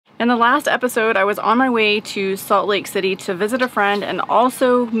In the last episode, I was on my way to Salt Lake City to visit a friend and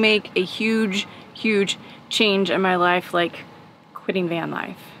also make a huge change in my life, like quitting van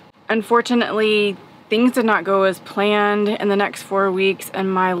life. Unfortunately, things did not go as planned in the next 4 weeks,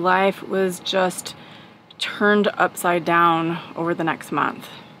 and my life was just turned upside down over the next month.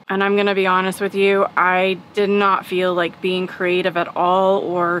 And I'm gonna be honest with you, I did not feel like being creative at all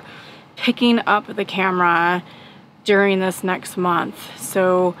or picking up the camera during this next month.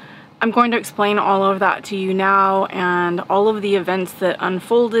 So I'm going to explain all of that to you now and all of the events that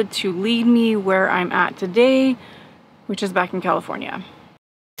unfolded to lead me where I'm at today, which is back in California.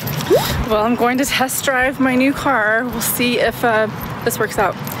 Well, I'm going to test drive my new car. We'll see if this works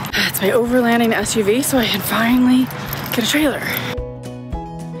out. It's my overlanding SUV, so I can finally get a trailer.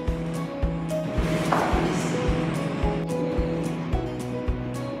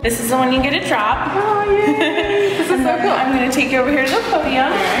 This is the one you get to drop. Oh, yay! This is so cool. I'm going to take you over here to the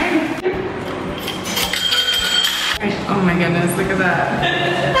podium. Right. Oh my goodness, look at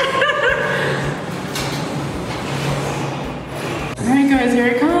that. Alright guys, here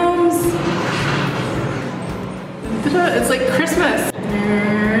it comes. It's like Christmas.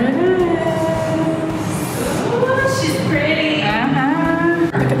 There it is. Oh, she's pretty.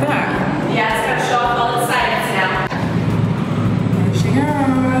 Look at that. Yeah, it's got to show off all its sides now. There she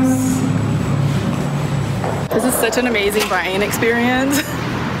goes. This is such an amazing buying experience.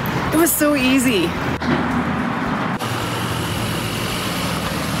 It was so easy.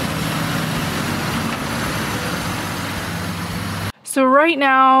 So right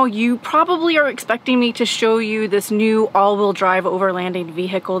now, you probably are expecting me to show you this new all-wheel drive overlanding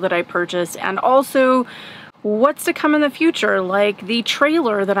vehicle that I purchased, and also what's to come in the future, like the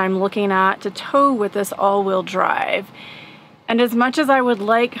trailer that I'm looking at to tow with this all-wheel drive. And as much as I would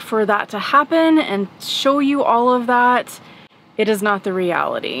like for that to happen and show you all of that, it is not the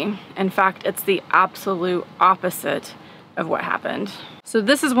reality. In fact, it's the absolute opposite of what happened. So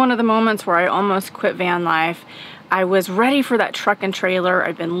this is one of the moments where I almost quit van life. I was ready for that truck and trailer.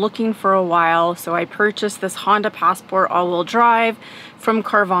 I've been looking for a while, so I purchased this Honda Passport all-wheel drive from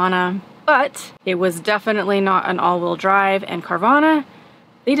Carvana, but it was definitely not an all-wheel drive, and Carvana,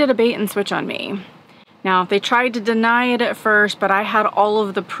 they did a bait and switch on me. Now, they tried to deny it at first, but I had all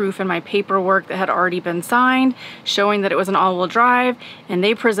of the proof in my paperwork that had already been signed, showing that it was an all-wheel drive, and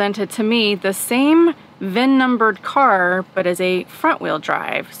they presented to me the same VIN numbered car, but as a front wheel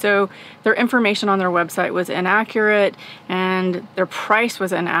drive. So their information on their website was inaccurate and their price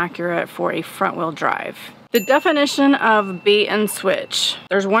was inaccurate for a front wheel drive. The definition of bait and switch.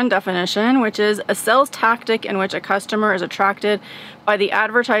 There's one definition, which is a sales tactic in which a customer is attracted by the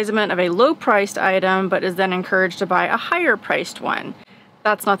advertisement of a low-priced item, but is then encouraged to buy a higher-priced one.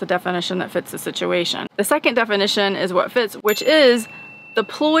 That's not the definition that fits the situation. The second definition is what fits, which is the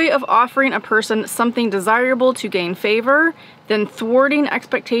ploy of offering a person something desirable to gain favor, then thwarting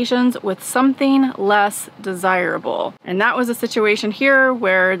expectations with something less desirable. And that was a situation here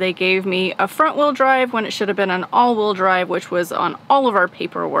where they gave me a front wheel drive when it should have been an all-wheel drive, which was on all of our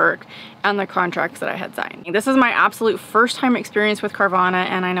paperwork and the contracts that I had signed. This is my absolute first time experience with Carvana,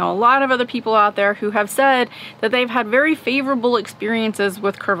 and I know a lot of other people out there who have said that they've had very favorable experiences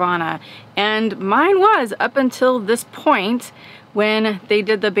with Carvana, and mine was up until this point when they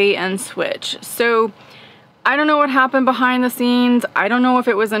did the bait and switch. So I don't know what happened behind the scenes. I don't know if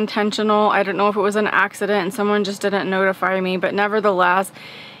it was intentional. I don't know if it was an accident and someone just didn't notify me, but nevertheless,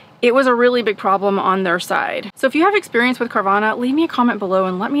 it was a really big problem on their side. So if you have experience with Carvana, leave me a comment below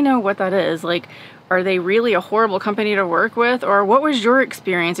and let me know what that is. Like, are they really a horrible company to work with? Or what was your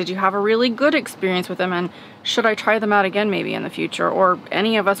experience? Did you have a really good experience with them? And should I try them out again maybe in the future, or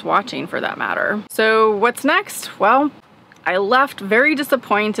any of us watching for that matter? So what's next? Well, I left very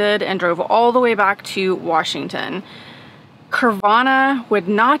disappointed and drove all the way back to Washington. Carvana would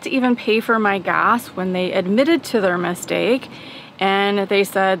not even pay for my gas when they admitted to their mistake, and they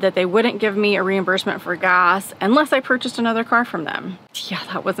said that they wouldn't give me a reimbursement for gas unless I purchased another car from them. Yeah,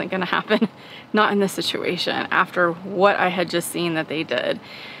 that wasn't gonna happen. Not in this situation after what I had just seen that they did.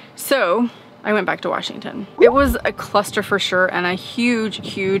 So I went back to Washington. It was a cluster for sure, and a huge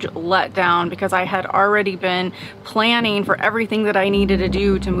letdown, because I had already been planning for everything that I needed to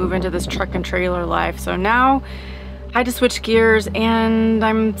do to move into this truck and trailer life. So now I had to switch gears and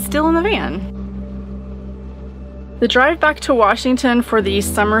I'm still in the van. The drive back to Washington for the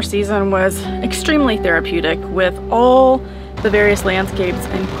summer season was extremely therapeutic, with all the various landscapes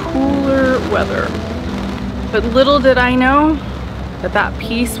and cooler weather. But little did I know that that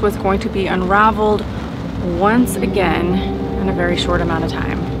piece was going to be unraveled once again in a very short amount of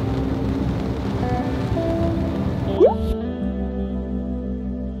time.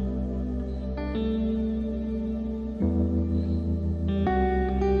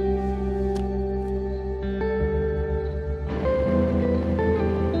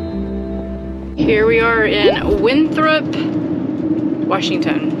 Here we are in Winthrop,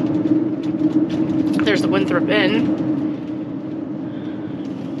 Washington. There's the Winthrop Inn.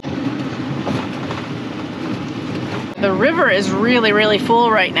 The river is really, really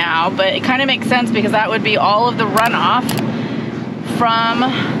full right now, but it kind of makes sense because that would be all of the runoff from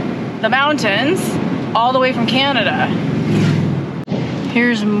the mountains all the way from Canada.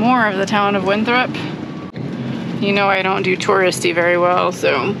 Here's more of the town of Winthrop. You know I don't do touristy very well,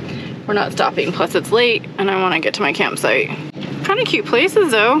 so we're not stopping. Plus it's late and I want to get to my campsite. Kind of cute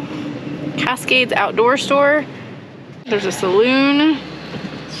places though. Cascades Outdoor Store. There's a saloon.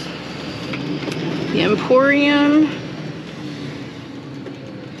 The Emporium.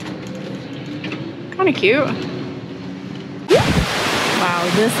 Kind of cute. Wow,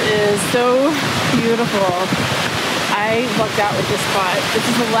 this is so beautiful. I lucked out with this spot. This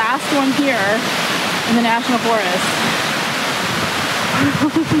is the last one here in the National Forest. Isn't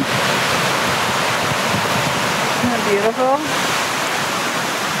that beautiful?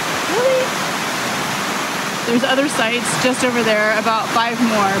 Really? There's other sites just over there, about 5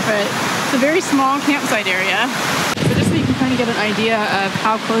 more, but it's a very small campsite area. So just so you can kind of get an idea of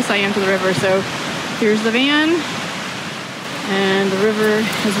how close I am to the river. So here's the van, and the river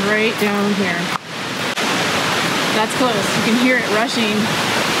is right down here. That's close. You can hear it rushing.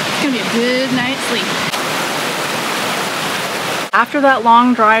 It's gonna be a good night's sleep. After that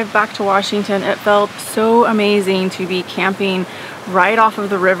long drive back to Washington, it felt so amazing to be camping right off of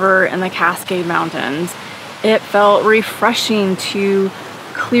the river in the Cascade Mountains. It felt refreshing to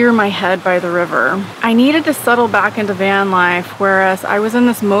clear my head by the river. I needed to settle back into van life, whereas I was in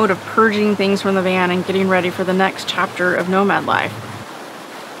this mode of purging things from the van and getting ready for the next chapter of nomad life.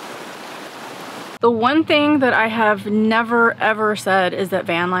 The one thing that I have never ever said is that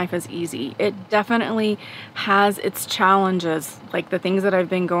van life is easy. It definitely has its challenges, like the things that I've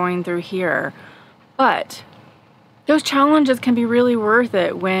been going through here. But those challenges can be really worth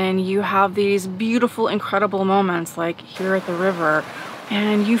it when you have these beautiful, incredible moments like here at the river,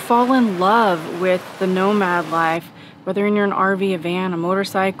 and you fall in love with the nomad life, whether you're in an RV, a van, a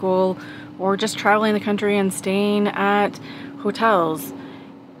motorcycle, or just traveling the country and staying at hotels.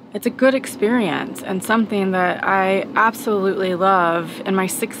 It's a good experience and something that I absolutely love in my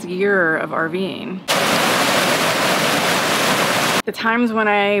 6th year of RVing. The times when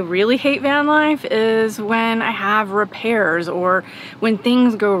I really hate van life is when I have repairs or when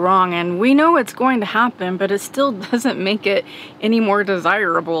things go wrong, and we know it's going to happen, but it still doesn't make it any more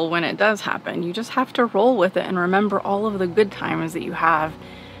desirable when it does happen. You just have to roll with it and remember all of the good times that you have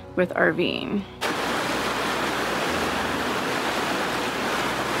with RVing.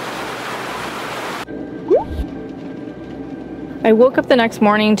 I woke up the next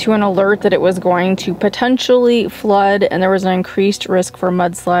morning to an alert that it was going to potentially flood and there was an increased risk for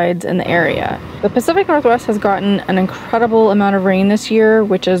mudslides in the area. The Pacific Northwest has gotten an incredible amount of rain this year,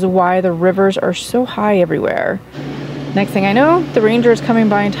 which is why the rivers are so high everywhere. Next thing I know, the ranger is coming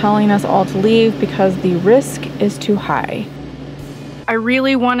by and telling us all to leave because the risk is too high. I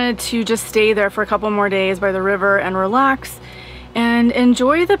really wanted to just stay there for a couple more days by the river and relax and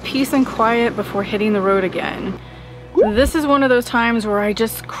enjoy the peace and quiet before hitting the road again. This is one of those times where I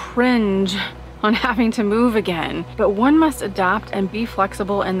just cringe on having to move again. But one must adapt and be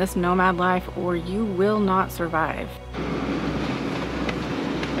flexible in this nomad life or you will not survive.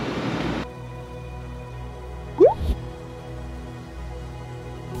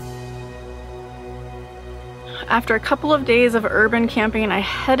 After a couple of days of urban camping, I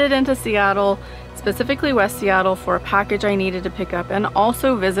headed into Seattle, specifically West Seattle, for a package I needed to pick up and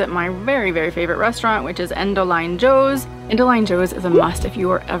also visit my very, very favorite restaurant, which is Endoline Joe's. Endoline Joe's is a must if you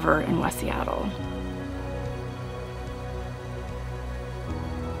are ever in West Seattle.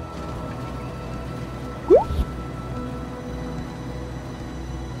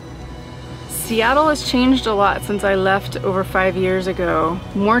 Seattle has changed a lot since I left over 5 years ago.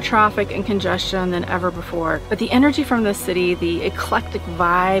 More traffic and congestion than ever before. But the energy from this city, the eclectic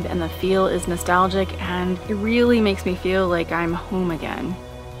vibe and the feel is nostalgic, and it really makes me feel like I'm home again.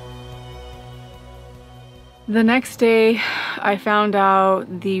 The next day, I found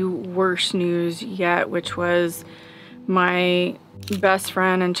out the worst news yet, which was my best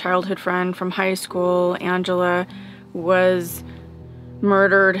friend and childhood friend from high school, Angela, was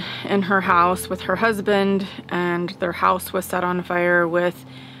murdered in her house with her husband, and their house was set on fire with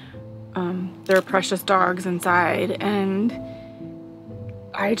their precious dogs inside, and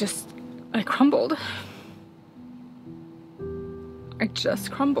I crumbled. I just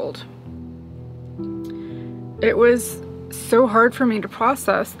crumbled. It was so hard for me to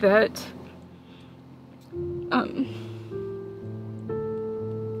process that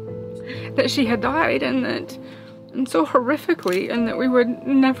that she had died, and so horrifically, and that we would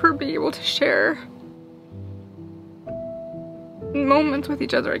never be able to share moments with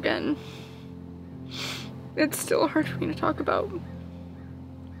each other again. It's still hard for me to talk about.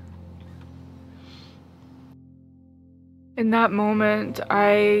 In that moment,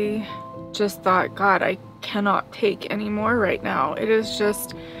 I just thought, God, I cannot take any more right now. It is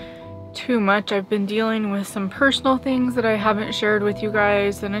just too much. I've been dealing with some personal things that I haven't shared with you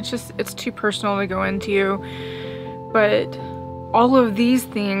guys, and it's too personal to go into. But all of these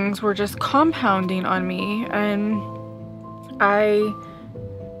things were just compounding on me, and I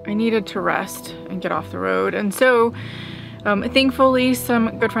needed to rest and get off the road. And so thankfully,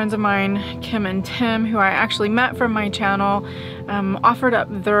 some good friends of mine, Kim and Tim, who I actually met from my channel, offered up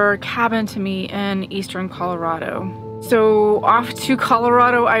their cabin to me in eastern Colorado. So off to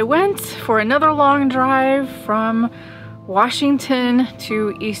Colorado I went for another long drive from Washington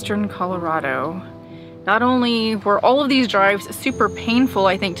to eastern Colorado. Not only were all of these drives super painful,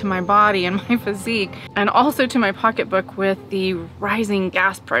 I think, to my body and my physique, and also to my pocketbook with the rising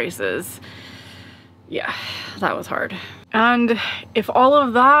gas prices. Yeah, that was hard. And if all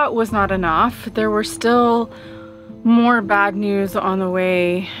of that was not enough, there were still more bad news on the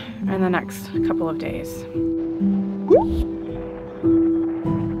way in the next couple of days.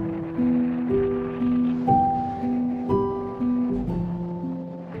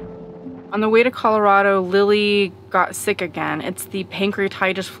 On the way to Colorado, Lily got sick again. It's the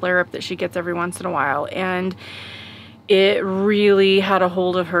pancreatitis flare-up that she gets every once in a while, and it really had a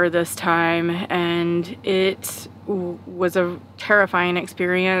hold of her this time, and it was a terrifying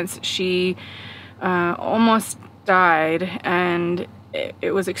experience. She almost died, and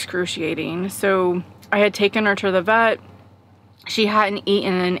it was excruciating. So I had taken her to the vet. She hadn't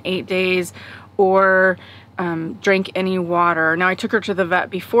eaten in 8 days or drank any water. Now, I took her to the vet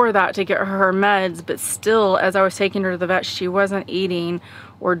before that to get her meds, but still, as I was taking her to the vet, she wasn't eating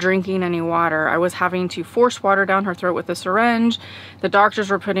or drinking any water. I was having to force water down her throat with a syringe. The doctors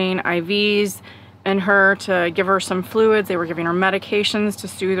were putting IVs in her to give her some fluids. They were giving her medications to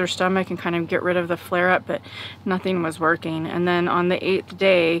soothe her stomach and kind of get rid of the flare-up, but nothing was working. And then on the 8th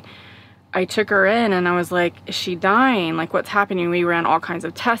day, I took her in and I was like, is she dying? Like, what's happening? We ran all kinds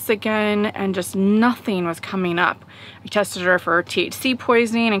of tests again, and just nothing was coming up. I tested her for THC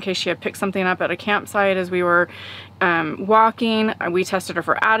poisoning in case she had picked something up at a campsite as we were walking. We tested her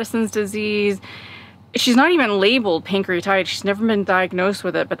for Addison's disease. She's not even labeled pancreatitis. She's never been diagnosed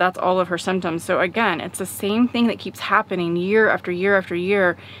with it, but that's all of her symptoms. So again, it's the same thing that keeps happening year after year after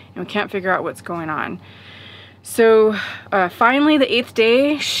year, and we can't figure out what's going on. So finally, the 8th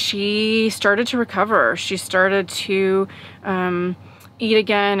day, she started to recover. She started to eat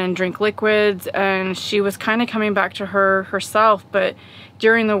again and drink liquids, and she was kind of coming back to herself. But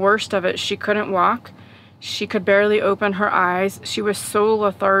during the worst of it, she couldn't walk. She could barely open her eyes. She was so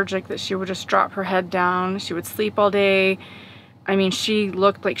lethargic that she would just drop her head down. She would sleep all day. I mean, she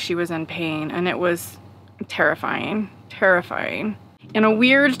looked like she was in pain, and it was terrifying, terrifying. In a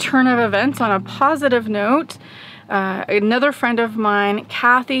weird turn of events, on a positive note, another friend of mine,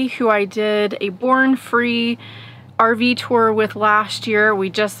 Kathy, who I did a Born Free RV tour with last year, we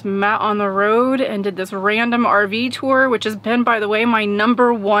just met on the road and did this random RV tour, which has been, by the way, my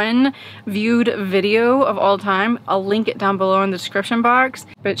 #1 viewed video of all time. I'll link it down below in the description box.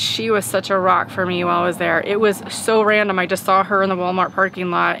 But she was such a rock for me while I was there. It was so random. I just saw her in the Walmart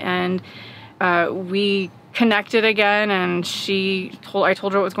parking lot, and we connected again, and I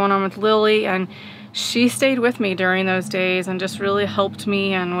told her what was going on with Lily, and she stayed with me during those days and just really helped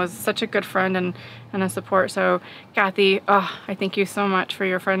me and was such a good friend and a support. So Kathy, I thank you so much for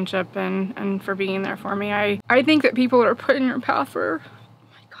your friendship and for being there for me. I think that people are put in your path for, oh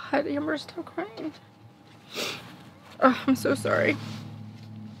my God, Amber's still crying. I'm so sorry.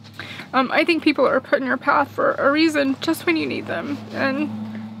 I think people are put in your path for a reason, just when you need them, and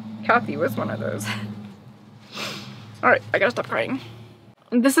Kathy was one of those. All right, I gotta stop crying.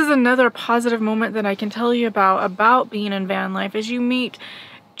 This is another positive moment that I can tell you about being in van life, is you meet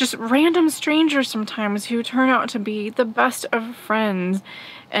just random strangers sometimes who turn out to be the best of friends.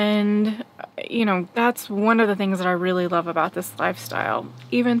 And, you know, that's one of the things that I really love about this lifestyle,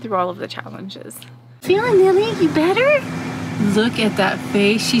 even through all of the challenges. Feeling, Lily? You better? Look at that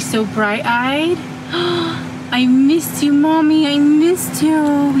face. She's so bright-eyed. I missed you, Mommy. I missed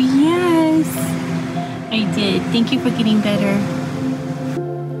you. Yes. I did. Thank you for getting better.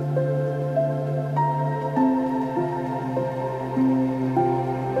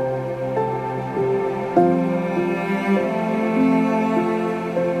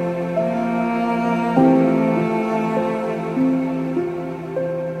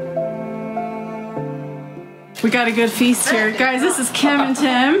 got a good feast here. Guys, this is Kim and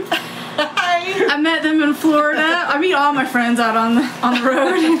Tim. Hi. I met them in Florida. I meet all my friends out on the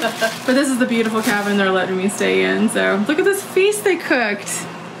road. But this is the beautiful cabin they're letting me stay in. So look at this feast they cooked.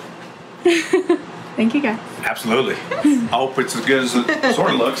 Thank you, guys. Absolutely. I hope it's as good as it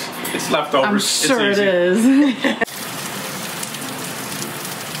sort of looks. It's leftovers. I'm sure it is.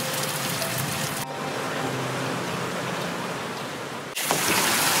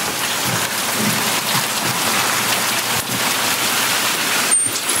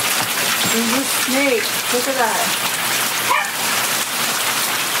 There's a snake. Look at that.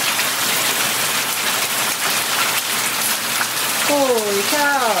 Holy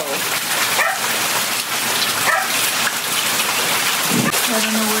cow. I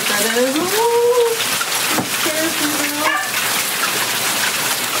don't know what that is. Ooh, it scares me now.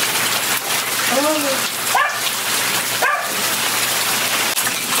 Oh.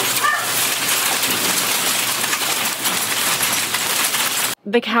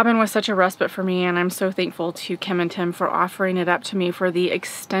 The cabin was such a respite for me, and I'm so thankful to Kim and Tim for offering it up to me for the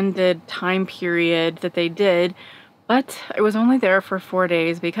extended time period that they did. But I was only there for 4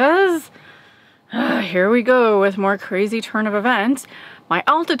 days because here we go with more crazy turn of events. My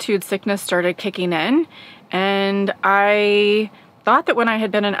altitude sickness started kicking in, and I thought that when I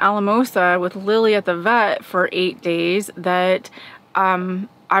had been in Alamosa with Lily at the vet for 8 days that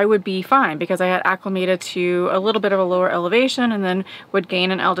I would be fine because I had acclimated to a little bit of a lower elevation and then would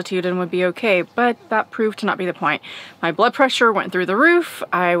gain an altitude and would be okay. But that proved to not be the point. My blood pressure went through the roof.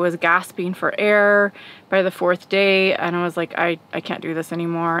 I was gasping for air by the 4th day, and I was like, I can't do this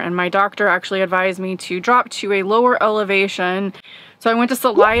anymore. And my doctor actually advised me to drop to a lower elevation. So I went to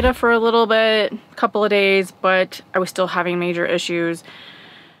Salida for a little bit, a couple of days, but I was still having major issues.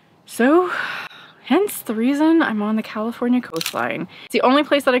 So hence the reason I'm on the California coastline. It's the only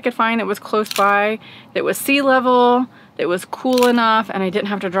place that I could find that was close by, that was sea level, that was cool enough, and I didn't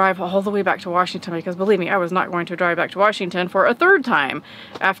have to drive all the way back to Washington, because believe me, I was not going to drive back to Washington for a 3rd time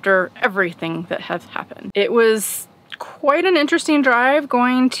after everything that has happened. It was quite an interesting drive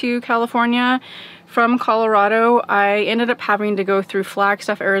going to California from Colorado. I ended up having to go through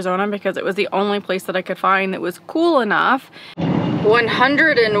Flagstaff, Arizona, because it was the only place that I could find that was cool enough.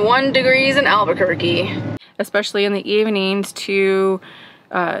 101 degrees in Albuquerque, especially in the evenings, to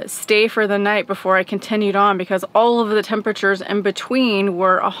stay for the night before I continued on, because all of the temperatures in between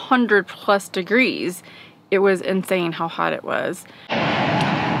were 100+ degrees. It was insane how hot it was.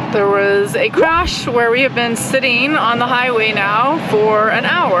 There was a crash where we have been sitting on the highway now for an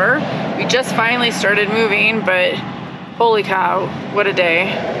hour. We just finally started moving, but holy cow, what a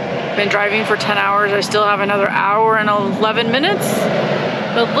day. Been driving for 10 hours. I still have another hour and 11 minutes.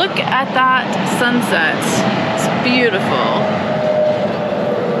 But look at that sunset. It's beautiful.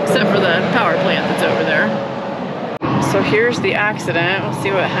 Except for the power plant that's over there. So here's the accident. We'll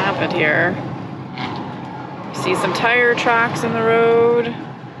see what happened here. See some tire tracks in the road.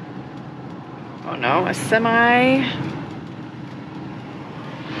 Oh no, a semi.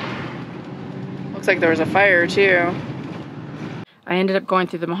 Looks like there was a fire too. I ended up going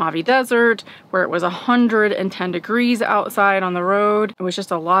through the Mojave Desert where it was 110 degrees outside on the road. It was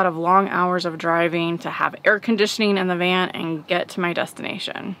just a lot of long hours of driving to have air conditioning in the van and get to my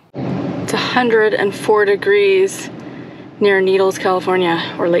destination. It's 104 degrees near Needles,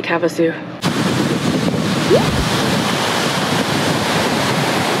 California, or Lake Havasu.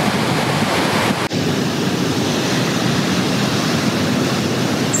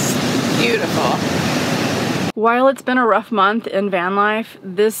 Beautiful. While it's been a rough month in van life,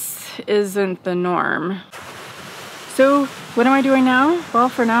 this isn't the norm. So what am I doing now? Well,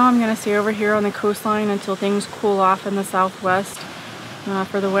 for now I'm going to stay over here on the coastline until things cool off in the southwest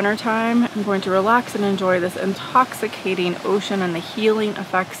for the winter time. I'm going to relax and enjoy this intoxicating ocean and the healing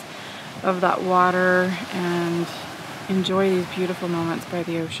effects of that water, and enjoy these beautiful moments by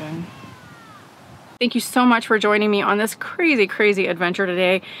the ocean. Thank you so much for joining me on this crazy, crazy adventure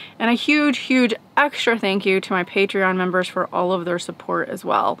today. And a huge, huge extra thank you to my Patreon members for all of their support as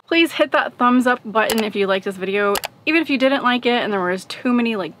well. Please hit that thumbs up button if you liked this video. Even if you didn't like it and there was too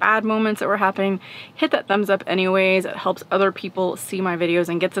many bad moments that were happening, hit that thumbs up anyways. It helps other people see my videos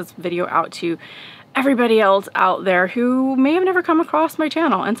and gets this video out to everybody else out there who may have never come across my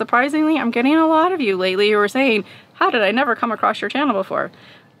channel. And surprisingly, I'm getting a lot of you lately who are saying, how did I never come across your channel before?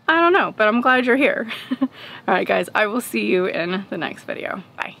 I don't know, but I'm glad you're here. All right, guys, I will see you in the next video.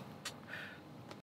 Bye.